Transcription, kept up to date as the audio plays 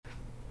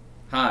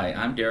Hi,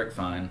 I'm Derek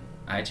Fine,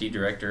 IT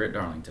Director at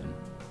Darlington.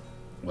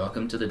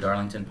 Welcome to the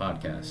Darlington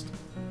Podcast.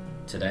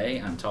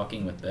 Today, I'm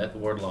talking with Beth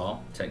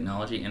Wardlaw,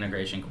 Technology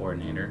Integration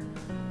Coordinator,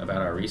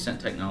 about our recent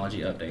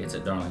technology updates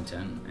at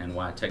Darlington and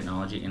why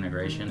technology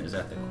integration is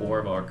at the core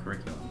of our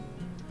curriculum.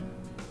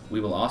 We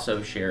will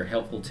also share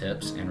helpful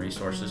tips and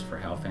resources for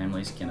how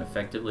families can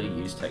effectively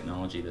use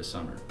technology this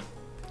summer.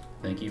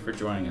 Thank you for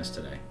joining us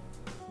today.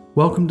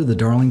 Welcome to the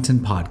Darlington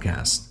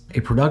Podcast, a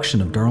production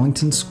of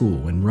Darlington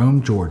School in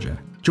Rome, Georgia.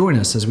 Join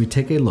us as we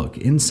take a look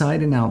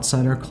inside and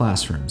outside our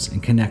classrooms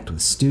and connect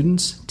with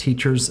students,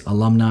 teachers,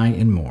 alumni,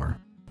 and more.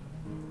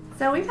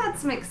 So we've had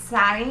some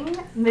exciting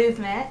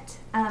movement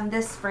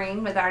this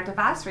spring with our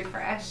device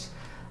refresh.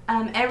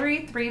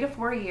 Every 3 to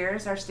 4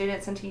 years, our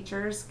students and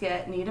teachers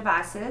get new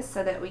devices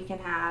so that we can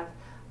have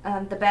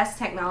the best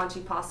technology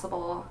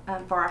possible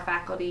for our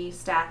faculty,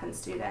 staff, and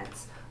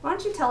students. Why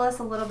don't you tell us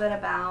a little bit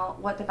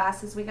about what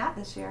devices we got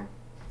this year?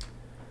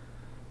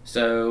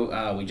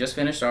 So we just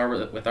finished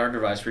with our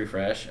device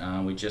refresh.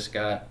 We just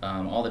got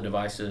all the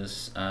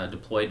devices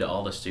deployed to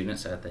all the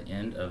students at the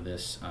end of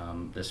this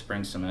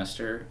spring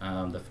semester.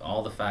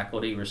 All the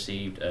faculty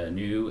received a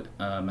new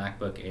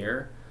MacBook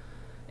Air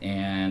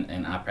and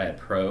an iPad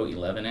Pro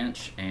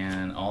 11-inch,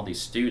 and all the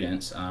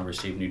students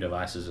received new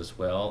devices as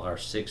well. Our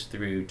 6th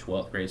through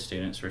 12th grade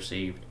students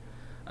received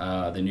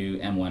the new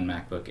M1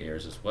 MacBook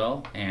Airs as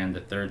well, and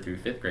the 3rd through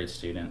 5th grade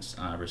students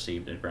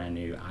received a brand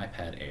new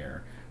iPad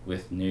Air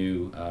with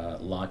new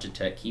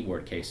Logitech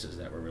keyboard cases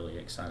that we're really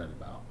excited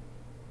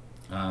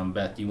about.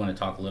 Beth, do you want to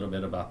talk a little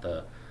bit about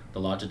the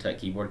Logitech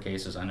keyboard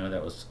cases? I know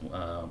that was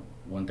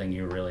one thing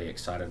you were really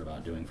excited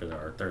about doing for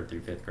our 3rd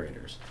through 5th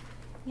graders.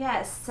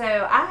 Yes,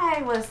 so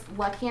I was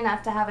lucky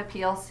enough to have a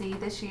PLC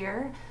this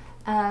year,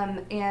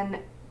 and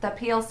the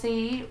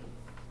PLC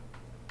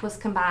was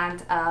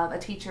combined of a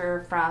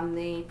teacher from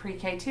the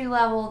pre-K 2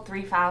 level,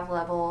 3-5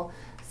 level,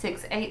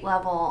 6-8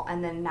 level,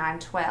 and then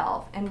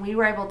 9-12. And we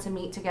were able to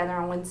meet together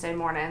on Wednesday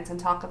mornings and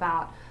talk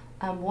about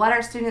what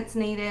our students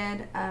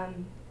needed,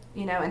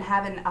 and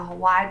having a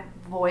wide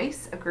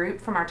voice, a group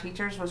from our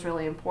teachers was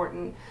really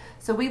important.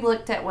 So we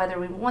looked at whether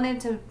we wanted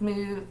to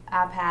move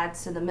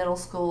iPads to the middle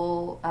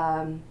school,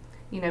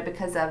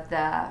 because of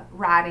the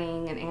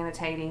writing and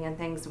annotating and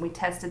things. We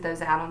tested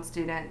those out on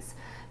students.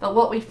 But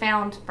what we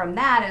found from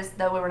that is,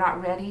 though we were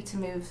not ready to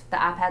move the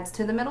iPads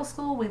to the middle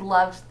school, we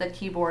loved the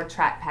keyboard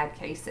trackpad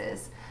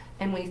cases.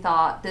 And we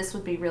thought this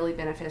would be really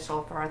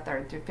beneficial for our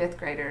 3rd through 5th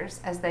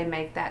graders as they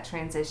make that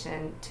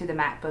transition to the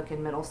MacBook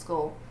in middle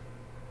school.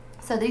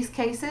 So these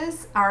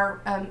cases are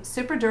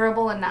super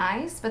durable and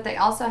nice, but they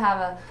also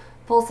have a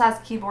full-size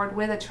keyboard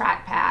with a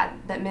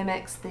trackpad that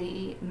mimics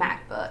the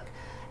MacBook.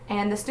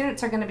 And the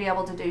students are going to be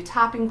able to do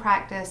typing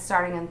practice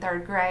starting in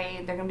 3rd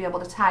grade. They're going to be able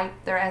to type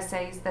their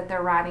essays that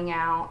they're writing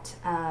out.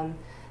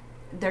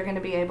 They're going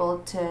to be able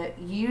to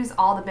use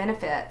all the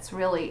benefits,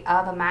 really,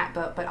 of a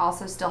MacBook, but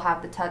also still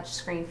have the touch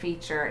screen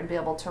feature and be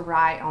able to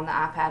write on the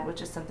iPad,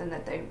 which is something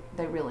that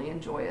they really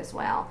enjoy as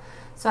well.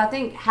 So I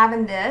think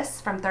having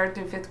this from 3rd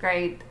through 5th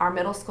grade, our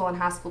middle school and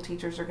high school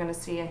teachers are going to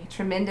see a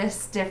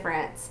tremendous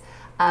difference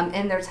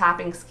in their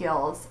typing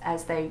skills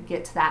as they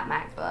get to that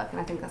MacBook, and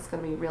I think that's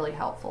going to be really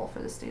helpful for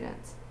the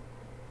students.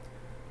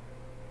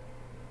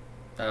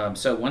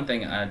 So one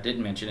thing I did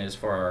mention is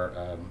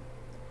for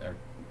our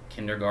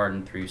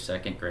kindergarten through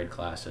 2nd grade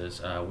classes,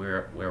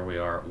 where we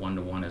are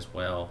 1-to-1 as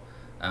well.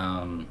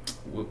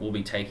 We'll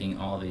be taking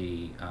all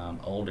the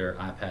older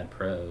iPad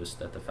Pros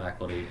that the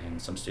faculty and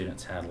some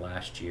students had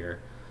last year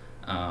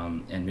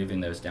and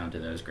moving those down to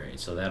those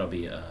grades. So that'll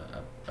be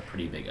a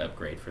pretty big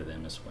upgrade for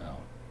them as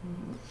well.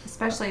 Mm-hmm.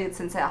 Especially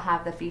since they'll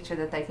have the feature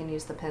that they can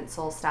use the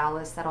pencil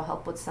stylus. That'll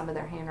help with some of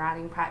their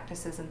handwriting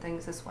practices and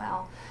things as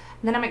well.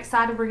 And then I'm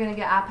excited we're going to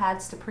get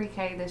iPads to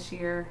pre-K this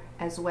year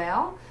as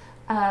well.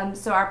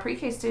 So our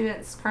pre-K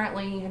students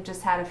currently have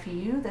just had a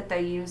few that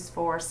they use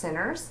for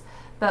centers,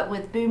 but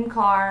with boom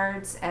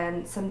cards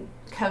and some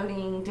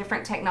coding,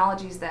 different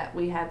technologies that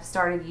we have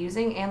started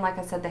using, and like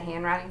I said, the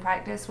handwriting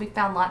practice, we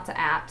found lots of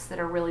apps that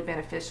are really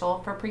beneficial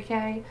for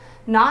pre-K.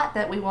 Not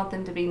that we want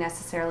them to be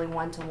necessarily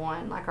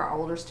 1-to-1 like our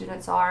older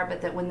students are,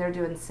 but that when they're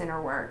doing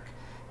center work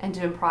and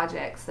doing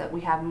projects that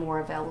we have more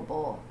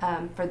available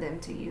for them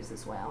to use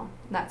as well.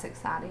 That's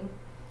exciting.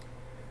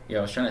 Yeah,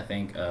 I was trying to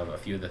think of a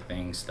few of the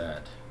things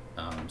that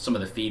some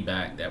of the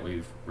feedback that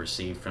we've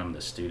received from the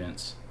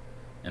students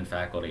and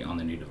faculty on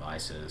the new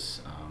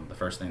devices. The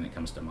first thing that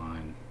comes to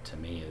mind to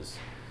me is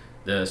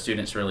the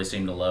students really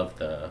seem to love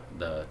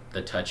the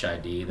Touch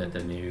ID that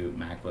the new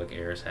MacBook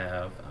Airs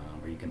have,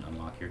 where you can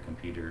unlock your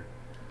computer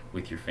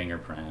with your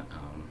fingerprint.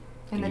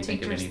 And the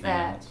teachers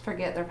that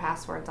forget their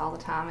passwords all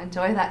the time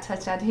enjoy that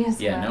Touch ID as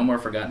well. Yeah, no more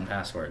forgotten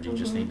passwords. You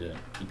just need to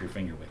keep your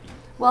finger with you.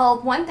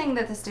 Well, one thing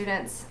that the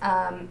students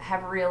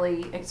have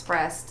really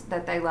expressed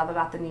that they love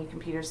about the new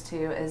computers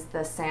too is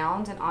the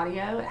sound and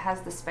audio. It has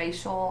the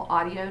spatial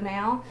audio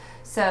now,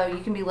 so you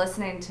can be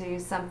listening to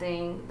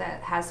something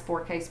that has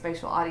 4K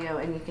spatial audio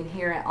and you can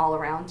hear it all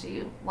around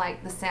you.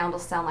 Like the sound will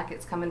sound like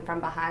it's coming from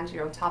behind you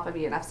or on top of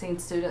you, and I've seen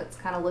students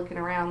kind of looking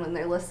around when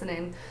they're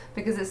listening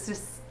because it's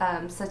just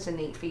such a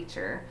neat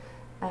feature.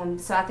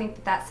 So I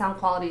think that sound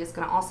quality is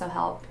going to also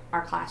help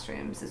our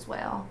classrooms as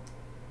well.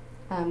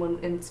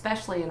 And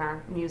especially in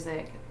our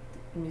music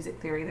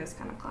theory, those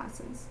kind of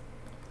classes.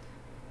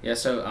 Yeah,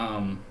 so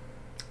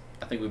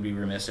I think we'd be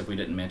remiss if we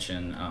didn't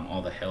mention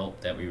all the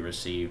help that we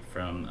received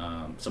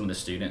from some of the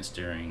students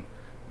during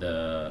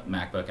the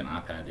MacBook and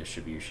iPad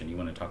distribution. You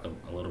want to talk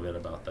a little bit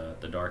about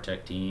the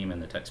DARTech team and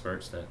the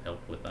Techsperts that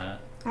helped with that?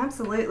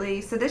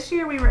 Absolutely. So this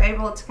year we were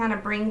able to kind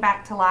of bring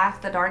back to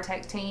life the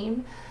DARTech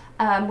team.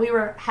 We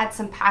had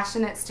some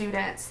passionate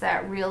students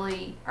that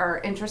really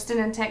are interested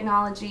in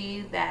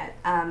technology, that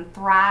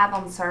thrive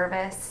on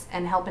service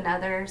and helping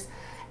others,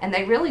 and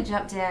they really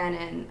jumped in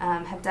and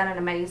have done an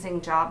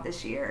amazing job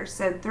this year.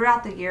 So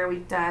throughout the year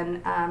we've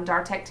done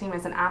DARTech team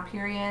as an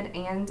I-period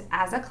and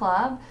as a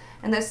club,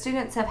 and those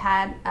students have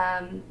had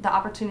the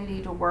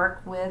opportunity to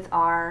work with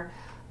our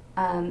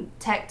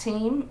tech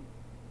team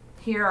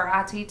here,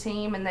 our IT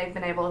team, and they've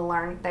been able to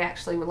learn. They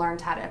actually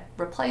learned how to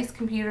replace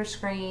computer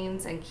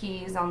screens and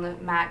keys on the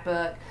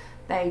MacBook.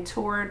 They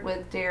toured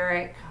with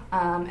Derek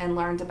and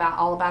learned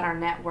all about our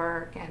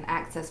network and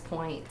access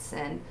points,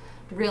 and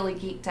really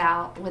geeked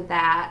out with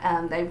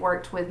that. They've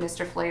worked with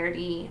Mr.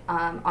 Flaherty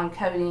on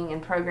coding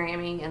and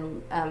programming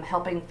and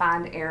helping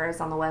find errors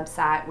on the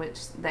website,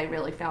 which they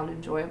really found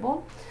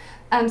enjoyable.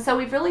 So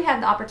we've really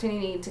had the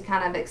opportunity to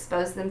kind of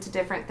expose them to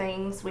different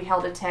things. We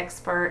held a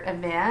Techspert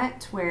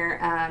event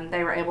where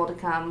they were able to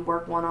come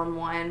work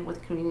one-on-one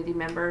with community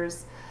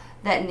members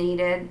that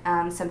needed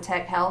some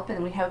tech help,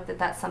 and we hope that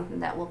that's something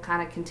that we'll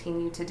kind of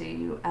continue to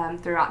do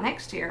throughout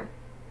next year.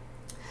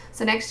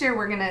 So next year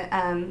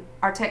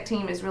our tech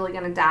team is really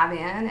gonna dive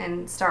in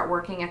and start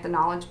working at the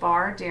Knowledge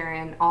Bar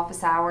during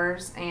office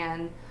hours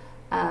and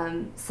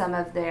some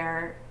of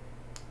their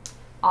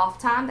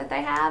off time that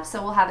they have.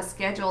 So we'll have a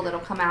schedule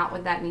that'll come out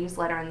with that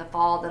newsletter in the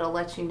fall that'll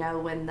let you know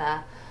when the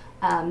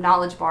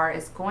Knowledge Bar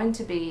is going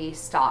to be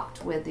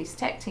stocked with these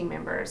tech team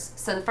members.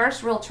 So the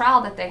first real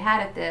trial that they had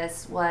at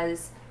this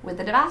was with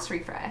the device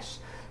refresh.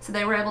 So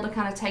they were able to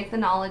kind of take the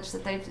knowledge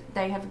that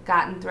they have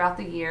gotten throughout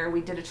the year.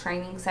 We did a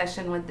training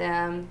session with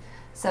them,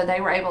 so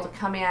they were able to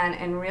come in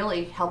and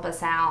really help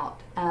us out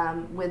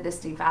with this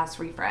device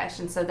refresh.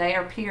 And so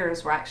their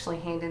peers were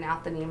actually handing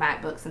out the new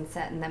MacBooks and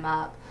setting them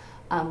up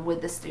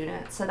with the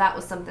students. So that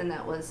was something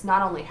that was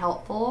not only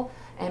helpful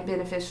and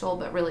beneficial,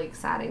 but really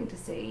exciting to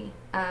see.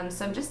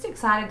 So I'm just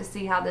excited to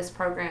see how this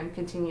program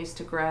continues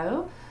to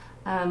grow.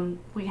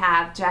 We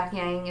have Jack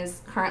Yang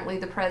is currently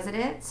the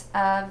president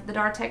of the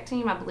DARTech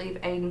team. I believe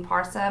Aiden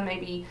Parsa may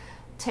be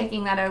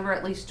taking that over,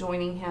 at least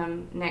joining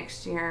him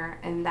next year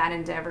in that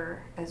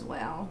endeavor as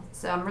well.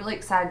 So I'm really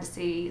excited to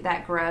see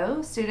that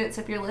grow. Students,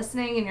 if you're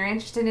listening and you're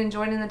interested in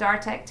joining the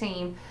DARTech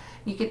team,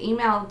 you can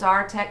email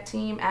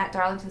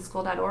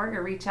dartechteam@darlingtonschool.org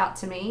or reach out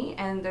to me,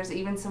 and there's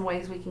even some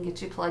ways we can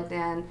get you plugged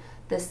in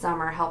this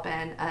summer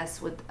helping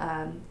us with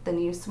the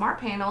new smart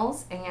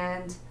panels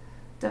and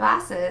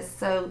devices.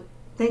 So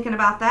thinking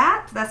about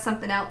that, that's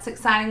something else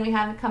exciting we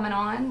have coming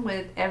on,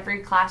 with every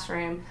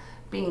classroom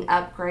being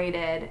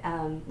upgraded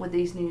with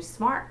these new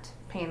smart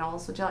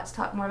panels. Would you like to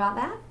talk more about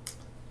that?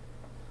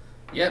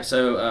 Yep,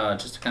 so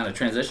just to kind of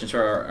transition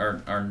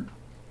to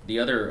the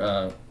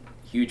other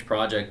huge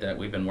project that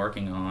we've been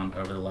working on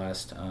over the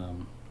last, I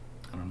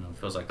don't know, it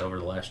feels like over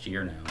the last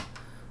year now,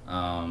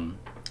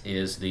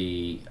 is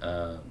the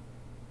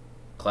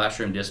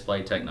classroom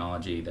display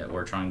technology that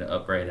we're trying to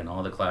upgrade in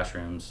all the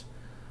classrooms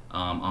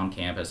on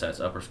campus. That's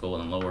upper school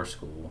and lower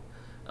school.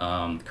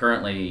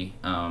 Currently,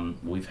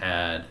 we've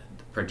had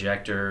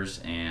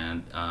projectors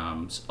and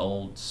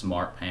old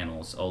smart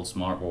panels, old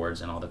smart boards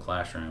in all the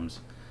classrooms.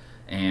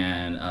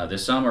 And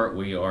this summer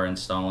we are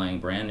installing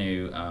brand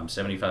new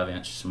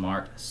 75-inch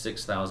Smart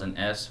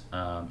 6000S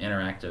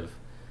interactive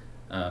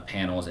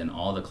panels in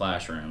all the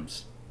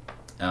classrooms.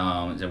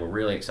 So we're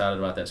really excited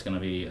about that. It's going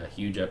to be a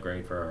huge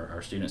upgrade for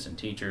our students and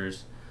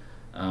teachers.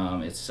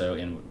 So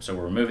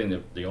we're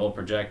removing the old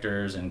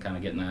projectors and kind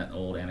of getting that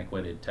old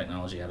antiquated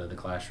technology out of the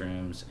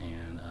classrooms,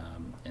 and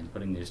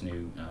putting these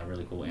new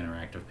really cool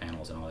interactive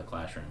panels in all the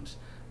classrooms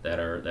that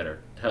are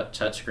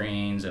touch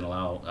screens and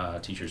allow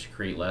teachers to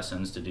create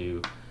lessons to do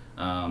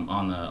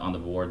on the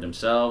board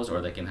themselves,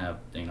 or they can have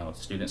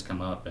students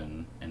come up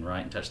and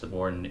write and touch the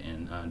board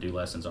and do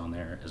lessons on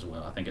there as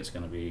well. I think it's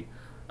going to be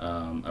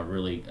a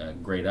really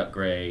great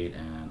upgrade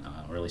and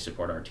really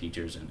support our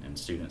teachers and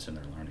students in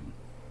their learning.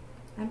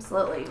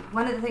 Absolutely.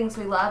 One of the things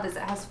we love is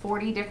it has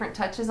 40 different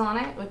touches on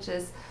it, which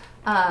is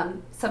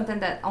something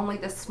that only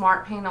the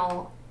Smart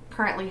Panel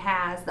currently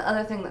has. The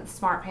other thing that the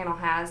Smart Panel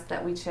has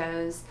that we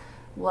chose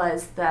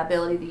was the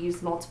ability to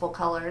use multiple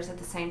colors at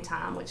the same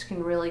time, which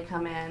can really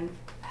come in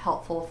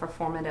helpful for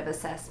formative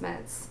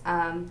assessments.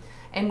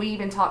 And we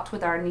even talked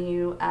with our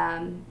new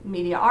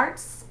media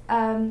arts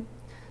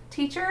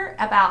teacher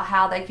about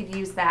how they could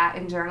use that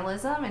in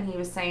journalism, and he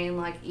was saying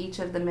like each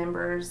of the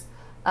members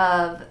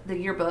of the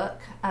yearbook,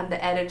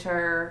 the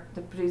editor,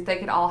 the producer, they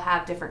could all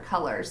have different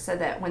colors so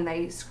that when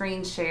they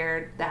screen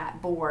shared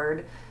that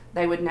board,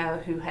 they would know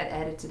who had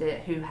edited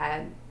it, who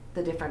had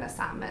the different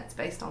assignments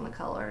based on the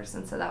colors.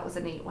 And so that was a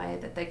neat way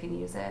that they can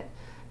use it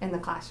in the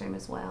classroom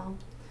as well.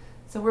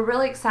 So we're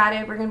really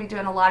excited. We're going to be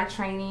doing a lot of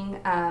training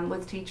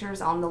with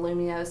teachers on the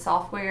Lumio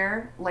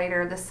software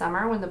later this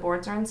summer when the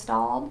boards are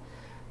installed.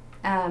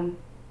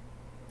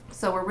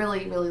 So we're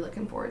really, really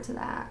looking forward to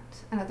that.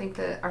 And I think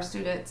that our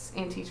students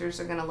and teachers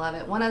are going to love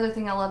it. One other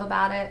thing I love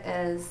about it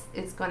is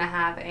it's going to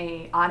have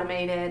a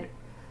automated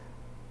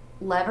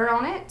lever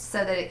on it so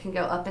that it can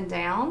go up and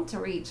down to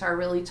reach our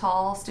really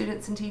tall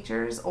students and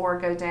teachers, or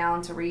go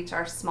down to reach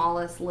our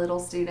smallest little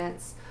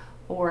students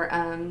or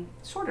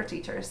shorter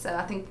teachers. So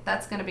I think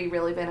that's going to be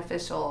really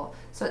beneficial,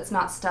 so it's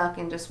not stuck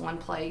in just one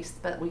place,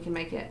 but we can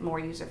make it more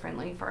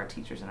user-friendly for our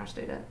teachers and our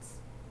students.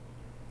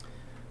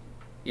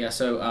 Yeah,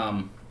 so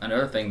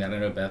another thing that I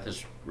know Beth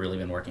has really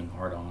been working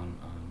hard on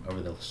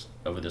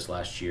over this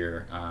last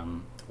year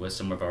with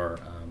some of our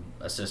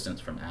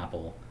assistants from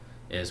Apple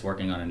is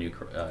working on a new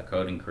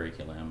coding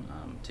curriculum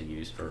to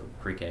use for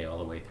pre-K all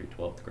the way through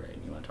 12th grade.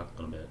 You want to talk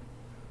a little bit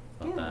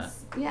about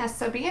that? Yes,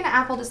 so being an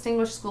Apple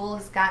Distinguished School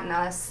has gotten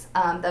us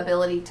the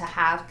ability to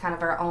have kind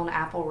of our own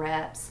Apple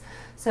reps.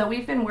 So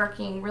we've been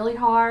working really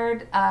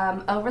hard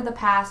over the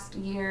past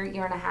year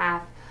and a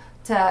half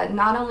to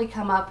not only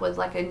come up with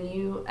like a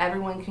new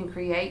everyone can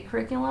create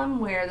curriculum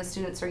where the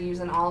students are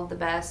using all of the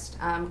best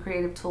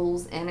creative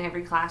tools in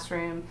every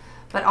classroom,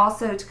 but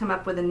also to come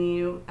up with a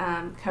new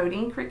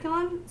coding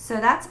curriculum. So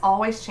that's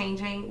always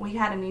changing. We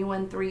had a new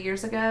one 3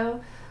 years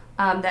ago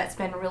that's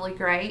been really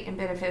great and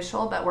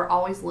beneficial, but we're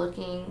always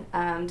looking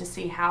to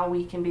see how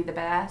we can be the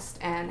best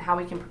and how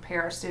we can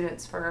prepare our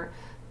students for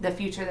the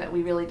future that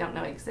we really don't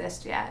know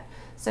exists yet.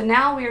 So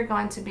now we are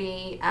going to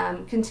be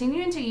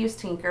continuing to use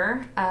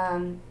Tinker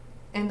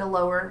in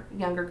the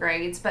younger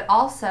grades, but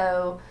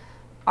also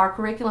our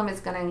curriculum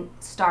is going to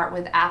start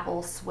with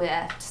Apple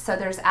Swift. So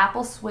there's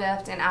Apple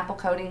Swift and Apple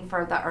Coding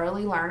for the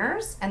early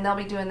learners, and they'll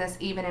be doing this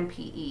even in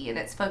PE, and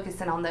it's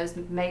focusing on those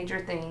major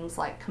things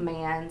like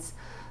commands,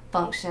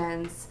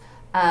 functions,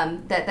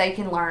 that they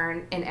can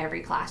learn in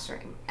every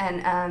classroom.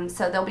 And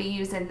so they'll be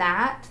using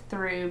that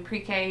through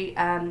pre-K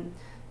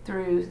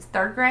through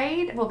 3rd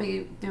grade. We'll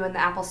be doing the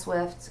Apple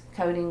Swift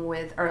coding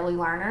with early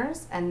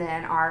learners, and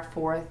then our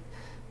 4th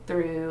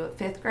through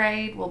 5th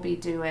grade, we'll be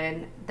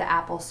doing the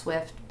Apple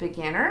Swift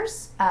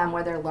beginners,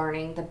 where they're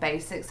learning the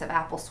basics of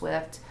Apple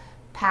Swift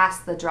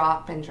past the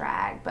drop and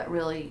drag, but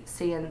really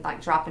seeing like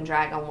drop and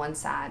drag on one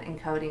side and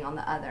coding on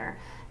the other.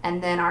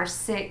 And then our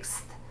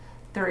 6th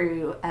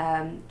through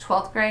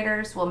 12th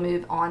graders will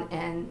move on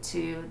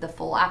into the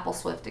full Apple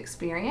Swift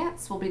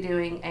experience. We'll be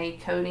doing a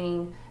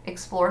coding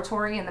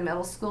exploratory in the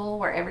middle school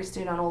where every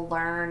student will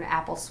learn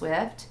Apple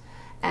Swift,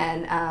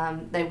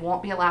 and they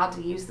won't be allowed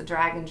to use the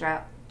drag and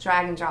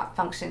drop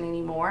function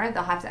anymore.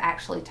 They'll have to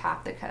actually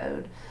type the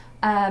code.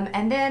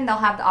 And then they'll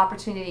have the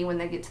opportunity when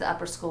they get to the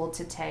upper school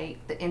to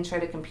take the Intro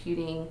to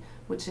Computing,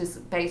 which is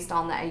based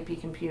on the AP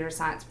Computer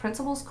Science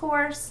Principles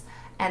course,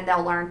 and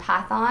they'll learn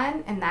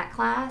Python in that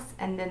class,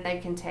 and then they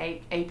can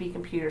take AP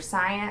Computer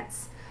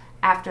Science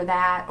after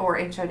that, or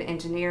Intro to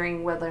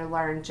Engineering, where they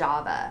learn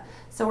Java.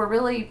 So we're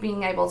really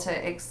being able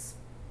to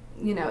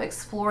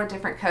explore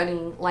different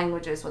coding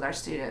languages with our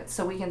students,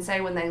 so we can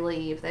say when they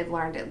leave they've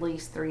learned at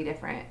least 3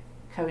 different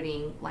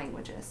coding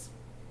languages.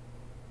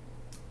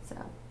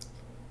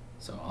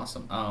 So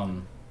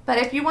awesome. But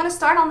if you want to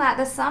start on that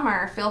this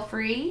summer, feel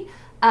free.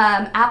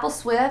 Apple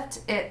Swift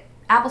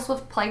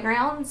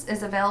Playgrounds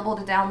is available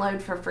to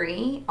download for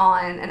free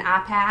on an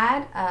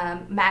iPad,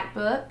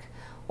 MacBook,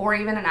 or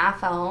even an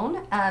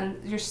iPhone.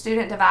 Your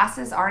student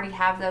devices already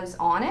have those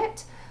on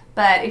it,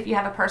 but if you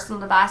have a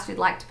personal device you'd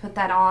like to put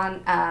that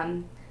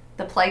on,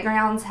 the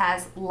Playgrounds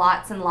has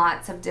lots and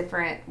lots of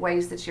different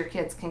ways that your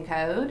kids can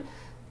code.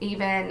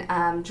 Even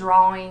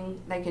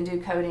drawing, they can do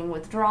coding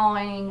with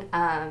drawing,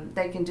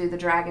 they can do the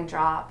drag and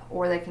drop,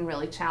 or they can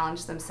really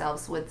challenge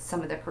themselves with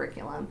some of the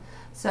curriculum.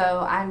 So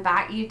I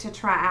invite you to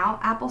try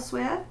out Apple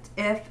Swift.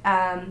 If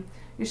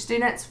your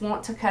students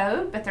want to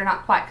code, but they're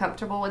not quite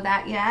comfortable with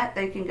that yet,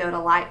 they can go to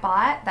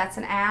Lightbot. That's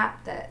an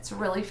app that's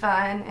really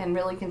fun and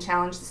really can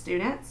challenge the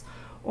students.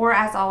 Or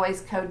as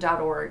always,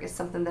 code.org is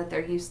something that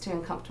they're used to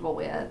and comfortable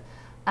with.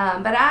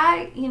 But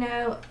I,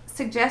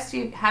 suggest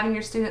you having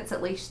your students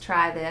at least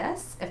try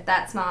this. If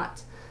that's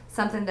not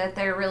something that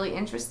they're really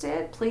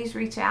interested, please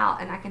reach out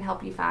and I can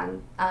help you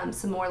find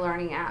some more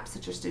learning apps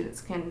that your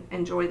students can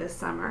enjoy this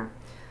summer.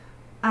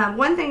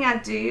 One thing I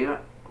do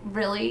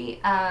really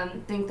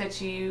think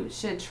that you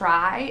should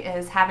try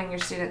is having your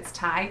students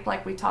type,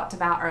 like we talked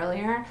about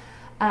earlier.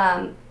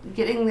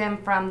 Getting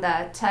them from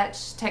the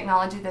touch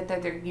technology that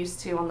they're used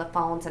to on the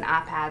phones and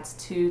iPads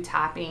to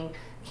typing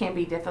can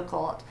be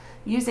difficult.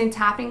 using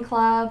Typing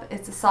Club.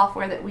 It's a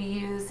software that we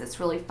use. It's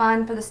really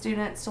fun for the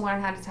students to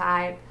learn how to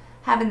type,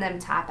 having them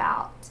type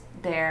out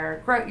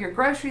your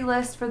grocery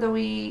list for the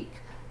week,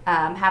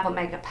 have them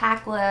make a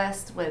pack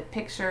list with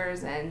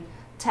pictures and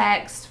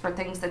text for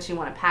things that you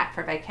want to pack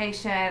for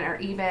vacation, or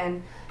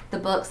even the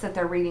books that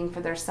they're reading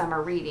for their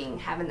summer reading,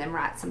 having them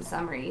write some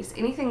summaries.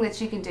 Anything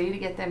that you can do to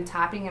get them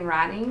typing and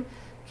writing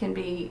can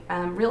be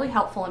really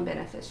helpful and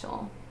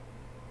beneficial.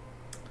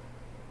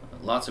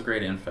 Lots of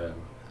great info.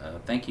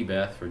 Thank you,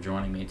 Beth, for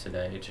joining me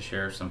today to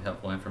share some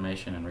helpful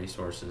information and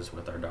resources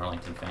with our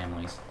Darlington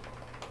families.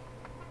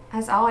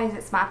 As always,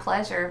 it's my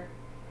pleasure.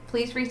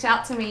 Please reach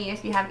out to me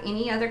if you have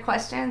any other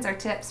questions or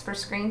tips for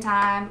screen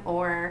time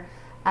or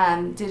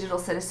digital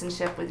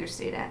citizenship with your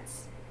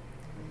students.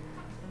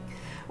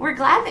 We're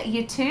glad that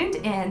you tuned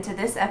in to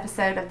this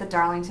episode of the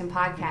Darlington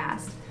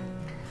Podcast.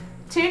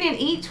 Tune in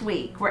each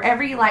week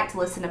wherever you like to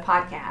listen to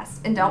podcasts,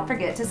 and don't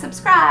forget to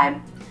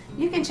subscribe.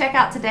 You can check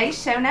out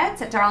today's show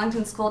notes at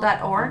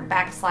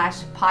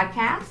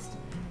darlingtonschool.org/podcast.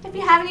 If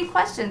you have any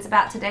questions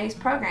about today's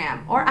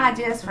program or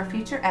ideas for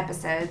future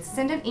episodes,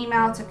 send an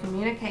email to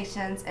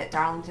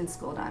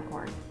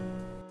communications@darlingtonschool.org.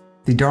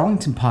 The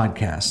Darlington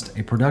Podcast,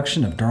 a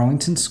production of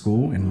Darlington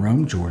School in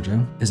Rome,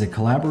 Georgia, is a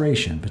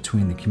collaboration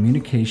between the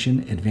Communication,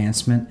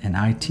 Advancement, and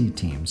IT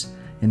teams,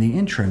 and the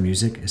intro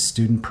music is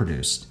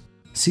student-produced.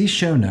 See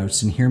show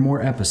notes and hear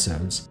more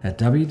episodes at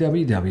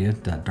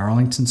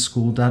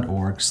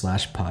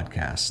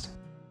www.darlingtonschool.org/podcast.